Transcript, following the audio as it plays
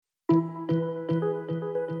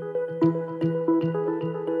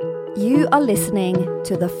You are listening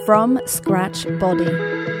to the From Scratch Body.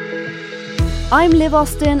 I'm Liv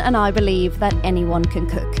Austin and I believe that anyone can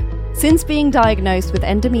cook. Since being diagnosed with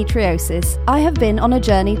endometriosis, I have been on a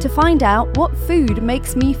journey to find out what food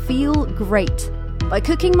makes me feel great. By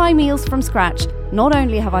cooking my meals from scratch, not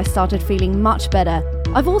only have I started feeling much better,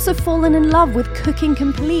 I've also fallen in love with cooking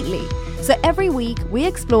completely. So every week we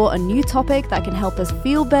explore a new topic that can help us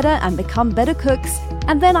feel better and become better cooks,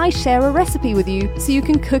 and then I share a recipe with you so you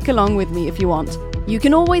can cook along with me if you want. You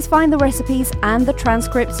can always find the recipes and the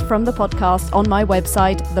transcripts from the podcast on my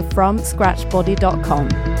website,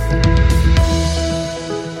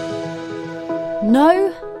 thefromscratchbody.com.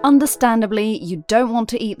 No, understandably, you don't want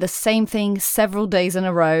to eat the same thing several days in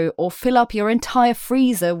a row or fill up your entire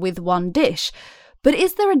freezer with one dish. But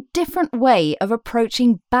is there a different way of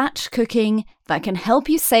approaching batch cooking that can help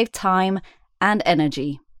you save time and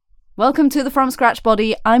energy? Welcome to the From Scratch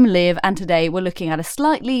Body. I'm Liv, and today we're looking at a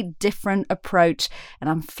slightly different approach,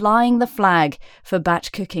 and I'm flying the flag for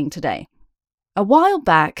batch cooking today. A while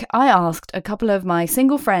back, I asked a couple of my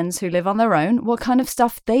single friends who live on their own what kind of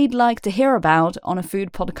stuff they'd like to hear about on a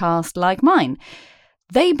food podcast like mine.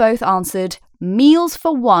 They both answered meals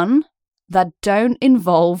for one that don't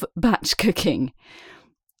involve batch cooking.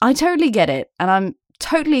 I totally get it, and I'm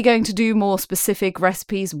totally going to do more specific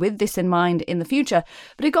recipes with this in mind in the future,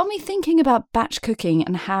 but it got me thinking about batch cooking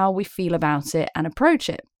and how we feel about it and approach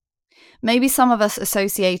it. Maybe some of us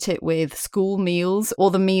associate it with school meals or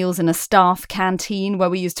the meals in a staff canteen where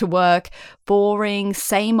we used to work. Boring,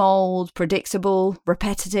 same old, predictable,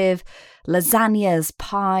 repetitive, lasagnas,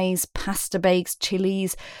 pies, pasta bakes,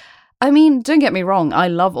 chilies. I mean, don't get me wrong, I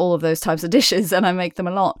love all of those types of dishes and I make them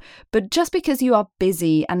a lot. But just because you are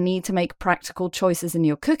busy and need to make practical choices in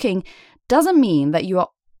your cooking doesn't mean that you are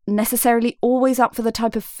necessarily always up for the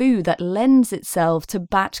type of food that lends itself to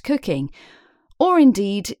batch cooking. Or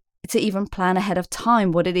indeed, to even plan ahead of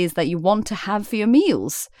time what it is that you want to have for your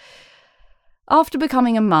meals. After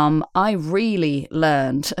becoming a mum, I really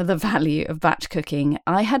learned the value of batch cooking.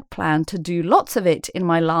 I had planned to do lots of it in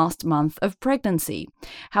my last month of pregnancy.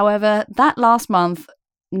 However, that last month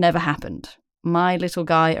never happened. My little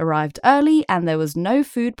guy arrived early and there was no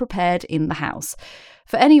food prepared in the house.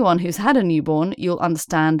 For anyone who's had a newborn, you'll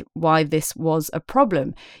understand why this was a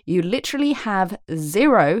problem. You literally have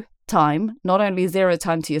zero time, not only zero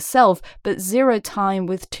time to yourself, but zero time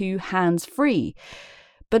with two hands free.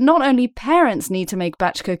 But not only parents need to make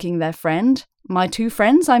batch cooking their friend. My two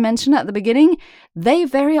friends I mentioned at the beginning, they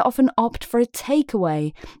very often opt for a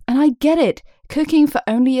takeaway. And I get it. Cooking for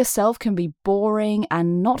only yourself can be boring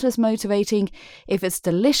and not as motivating. If it's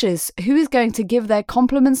delicious, who is going to give their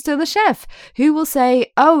compliments to the chef? Who will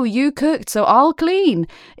say, "Oh, you cooked, so I'll clean"?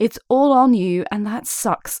 It's all on you, and that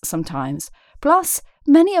sucks sometimes. Plus,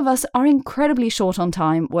 many of us are incredibly short on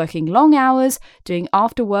time, working long hours, doing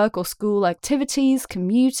after work or school activities,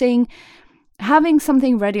 commuting. Having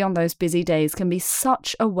something ready on those busy days can be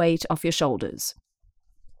such a weight off your shoulders.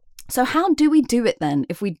 So how do we do it then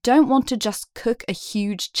if we don't want to just cook a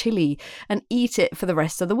huge chili and eat it for the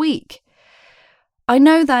rest of the week? I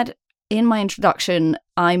know that in my introduction,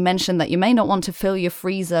 I mentioned that you may not want to fill your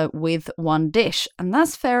freezer with one dish, and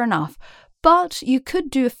that's fair enough. But you could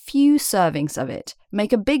do a few servings of it.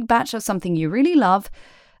 Make a big batch of something you really love,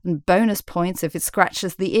 and bonus points if it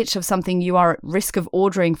scratches the itch of something you are at risk of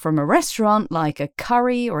ordering from a restaurant, like a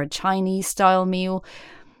curry or a Chinese-style meal,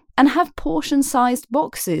 and have portion-sized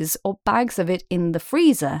boxes or bags of it in the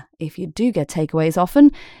freezer. If you do get takeaways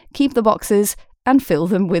often, keep the boxes and fill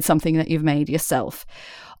them with something that you've made yourself.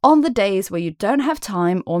 On the days where you don't have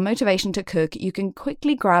time or motivation to cook, you can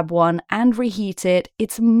quickly grab one and reheat it.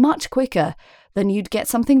 It's much quicker than you'd get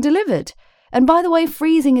something delivered. And by the way,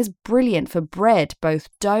 freezing is brilliant for bread, both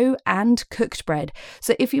dough and cooked bread.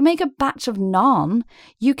 So if you make a batch of naan,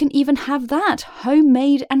 you can even have that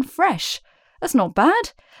homemade and fresh. That's not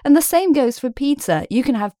bad. And the same goes for pizza. You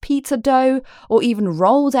can have pizza dough or even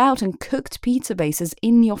rolled out and cooked pizza bases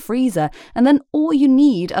in your freezer. And then all you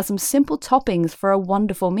need are some simple toppings for a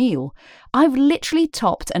wonderful meal. I've literally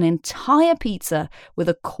topped an entire pizza with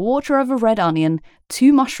a quarter of a red onion,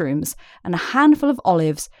 2 mushrooms, and a handful of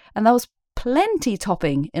olives. And there was plenty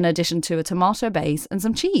topping in addition to a tomato base and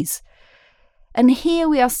some cheese. And here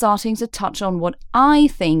we are starting to touch on what I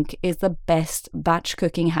think is the best batch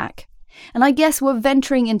cooking hack. And I guess we're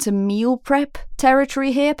venturing into meal prep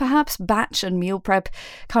territory here, perhaps. Batch and meal prep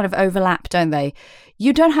kind of overlap, don't they?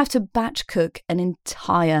 You don't have to batch cook an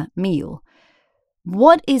entire meal.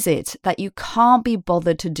 What is it that you can't be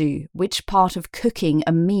bothered to do? Which part of cooking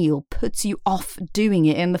a meal puts you off doing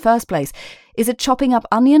it in the first place? Is it chopping up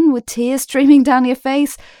onion with tears streaming down your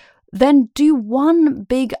face? Then do one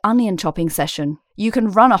big onion chopping session. You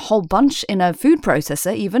can run a whole bunch in a food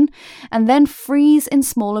processor even, and then freeze in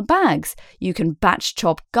smaller bags. You can batch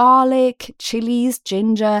chop garlic, chilies,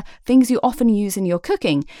 ginger, things you often use in your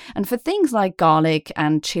cooking. And for things like garlic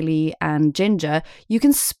and chili and ginger, you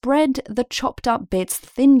can spread the chopped up bits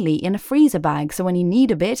thinly in a freezer bag. So when you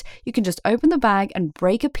need a bit, you can just open the bag and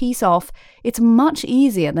break a piece off. It's much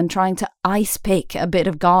easier than trying to ice pick a bit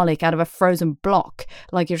of garlic out of a frozen block,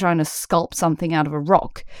 like you're trying to sculpt something out of a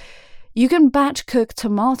rock. You can batch cook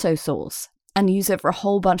tomato sauce and use it for a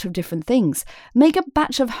whole bunch of different things. Make a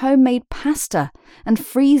batch of homemade pasta and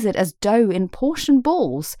freeze it as dough in portion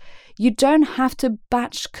balls. You don't have to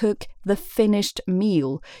batch cook the finished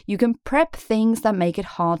meal. You can prep things that make it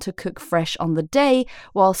hard to cook fresh on the day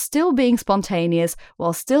while still being spontaneous,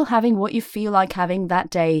 while still having what you feel like having that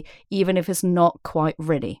day, even if it's not quite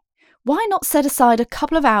ready. Why not set aside a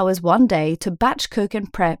couple of hours one day to batch cook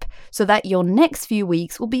and prep so that your next few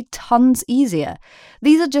weeks will be tons easier?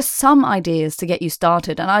 These are just some ideas to get you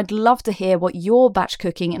started, and I'd love to hear what your batch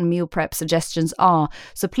cooking and meal prep suggestions are.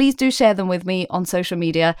 So please do share them with me on social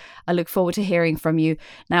media. I look forward to hearing from you.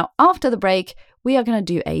 Now, after the break, we are going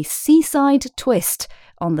to do a seaside twist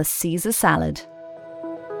on the Caesar salad.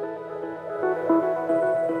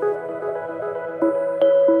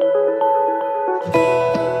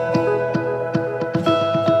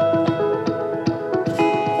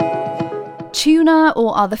 Tuna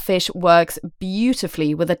or other fish works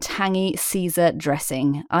beautifully with a tangy Caesar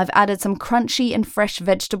dressing. I've added some crunchy and fresh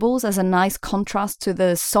vegetables as a nice contrast to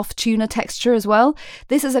the soft tuna texture as well.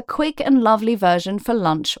 This is a quick and lovely version for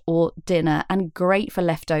lunch or dinner and great for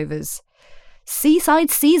leftovers.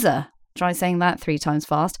 Seaside Caesar. Try saying that 3 times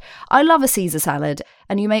fast. I love a Caesar salad,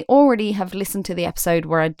 and you may already have listened to the episode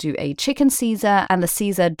where I do a chicken Caesar and the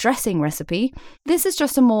Caesar dressing recipe. This is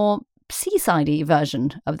just a more seaside-y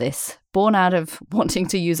version of this, born out of wanting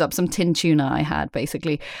to use up some tin tuna I had,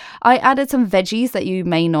 basically. I added some veggies that you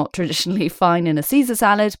may not traditionally find in a Caesar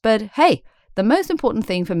salad, but hey, the most important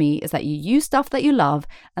thing for me is that you use stuff that you love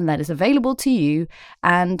and that is available to you,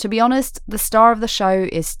 and to be honest, the star of the show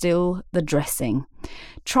is still the dressing.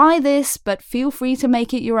 Try this, but feel free to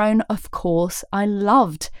make it your own, of course. I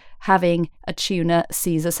loved having a tuna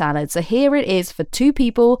Caesar salad, so here it is for 2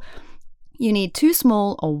 people. You need 2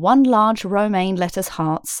 small or 1 large romaine lettuce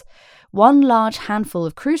hearts, 1 large handful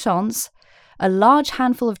of croutons, a large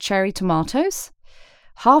handful of cherry tomatoes,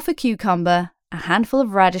 half a cucumber, a handful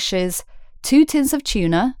of radishes, 2 tins of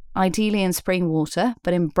tuna, ideally in spring water,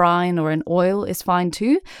 but in brine or in oil is fine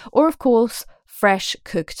too, or of course, fresh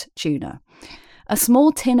cooked tuna. A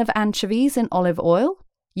small tin of anchovies in olive oil.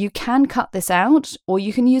 You can cut this out, or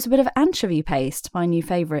you can use a bit of anchovy paste, my new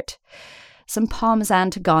favourite. Some parmesan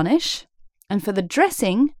to garnish. And for the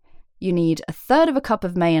dressing, you need 1/3 cup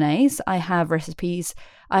of mayonnaise. I have recipes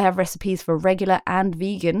for regular and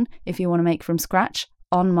vegan if you want to make from scratch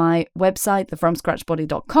on my website,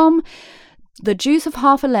 thefromscratchbody.com. The juice of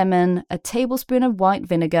half a lemon, a tablespoon of white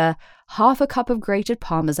vinegar, 1/2 cup of grated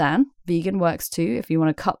parmesan. Vegan works too. If you want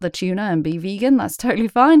to cut the tuna and be vegan, that's totally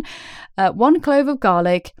fine. 1 clove of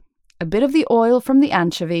garlic, a bit of the oil from the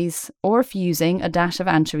anchovies, or if using, a dash of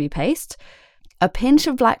anchovy paste, a pinch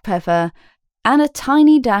of black pepper, and a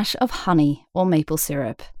tiny dash of honey or maple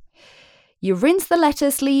syrup. You rinse the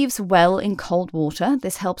lettuce leaves well in cold water.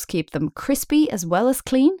 This helps keep them crispy as well as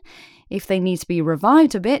clean. If they need to be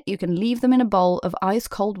revived a bit, you can leave them in a bowl of ice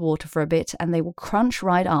cold water for a bit and they will crunch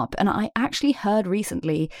right up. And I actually heard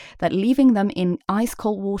recently that leaving them in ice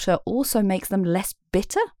cold water also makes them less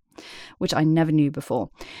bitter, which I never knew before.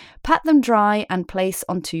 Pat them dry and place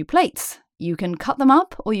on 2 plates. You can cut them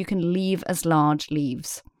up or you can leave as large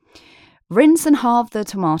leaves. Rinse and halve the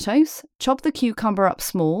tomatoes, chop the cucumber up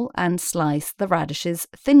small and slice the radishes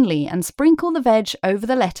thinly and sprinkle the veg over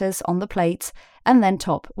the lettuce on the plate and then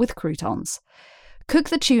top with croutons. Cook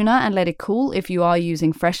the tuna and let it cool if you are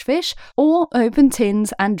using fresh fish, or open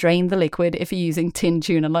tins and drain the liquid if you're using tin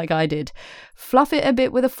tuna like I did. Fluff it a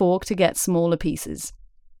bit with a fork to get smaller pieces.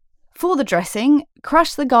 For the dressing,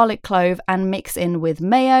 crush the garlic clove and mix in with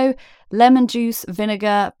mayo, lemon juice,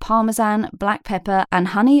 vinegar, parmesan, black pepper, and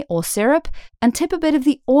honey or syrup, and tip a bit of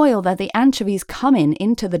the oil that the anchovies come in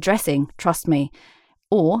into the dressing, trust me.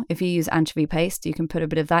 Or, if you use anchovy paste, you can put a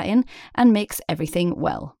bit of that in and mix everything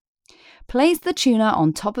well. Place the tuna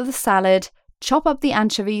on top of the salad, chop up the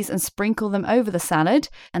anchovies and sprinkle them over the salad,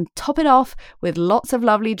 and top it off with lots of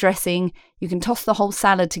lovely dressing. You can toss the whole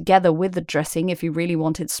salad together with the dressing if you really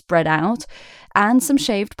want it spread out, and some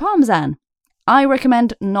shaved parmesan. I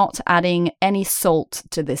recommend not adding any salt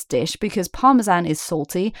to this dish because Parmesan is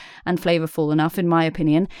salty and flavourful enough in my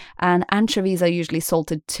opinion, and anchovies are usually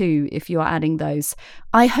salted too if you are adding those.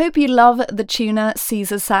 I hope you love the tuna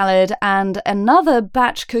Caesar salad, and another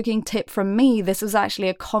batch cooking tip from me, this was actually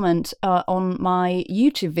a comment on my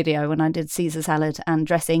YouTube video when I did Caesar salad and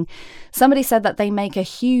dressing. Somebody said that they make a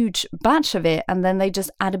huge batch of it and then they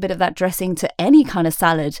just add a bit of that dressing to any kind of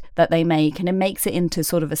salad that they make, and it makes it into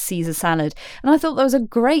sort of a Caesar salad. And I thought that was a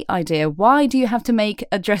great idea. Why do you have to make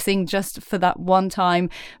a dressing just for that one time?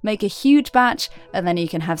 Make a huge batch and then you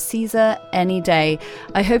can have Caesar any day.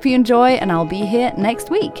 I hope you enjoy, and I'll be here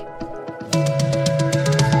next week.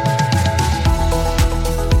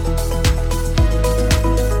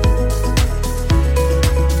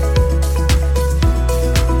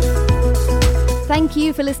 Thank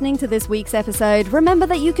you for listening to this week's episode. Remember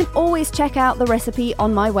that you can always check out the recipe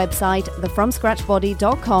on my website,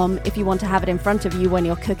 thefromscratchbody.com, if you want to have it in front of you when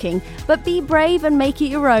you're cooking, but be brave and make it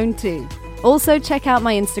your own too. Also, check out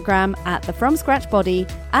my Instagram at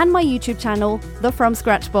thefromscratchbody and my YouTube channel, The From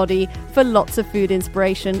Scratch Body, for lots of food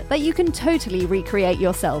inspiration that you can totally recreate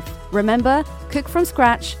yourself. Remember, cook from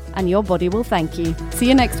scratch and your body will thank you. See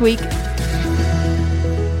you next week.